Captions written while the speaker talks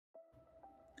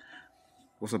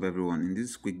What's up everyone? In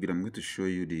this quick video I'm going to show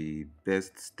you the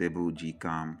best stable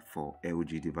Gcam for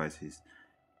LG devices.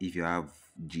 If you have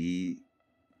G8,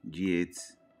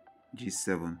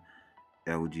 G7,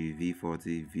 LG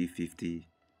V40, V50,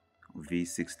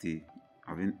 V60,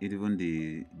 even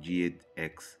the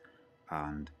G8X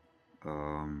and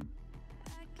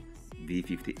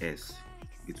V50S,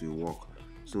 it will work.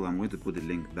 So I'm going to put the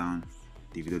link down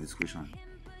the video description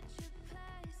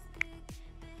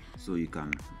so you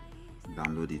can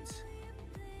download it.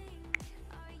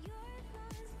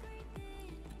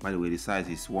 By the way, the size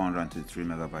is 123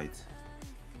 megabytes.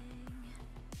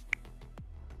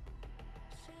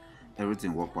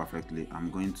 Everything worked perfectly. I'm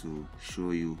going to show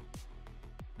you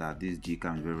that this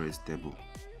Gcam is very stable.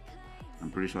 I'm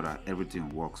pretty sure that everything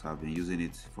works. I've been using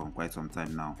it for quite some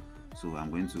time now, so I'm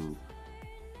going to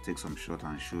take some shots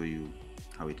and show you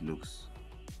how it looks.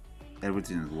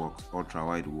 Everything works. Ultra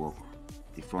wide work,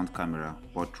 the front camera,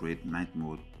 portrait, night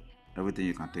mode, everything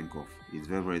you can think of. It's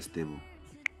very stable.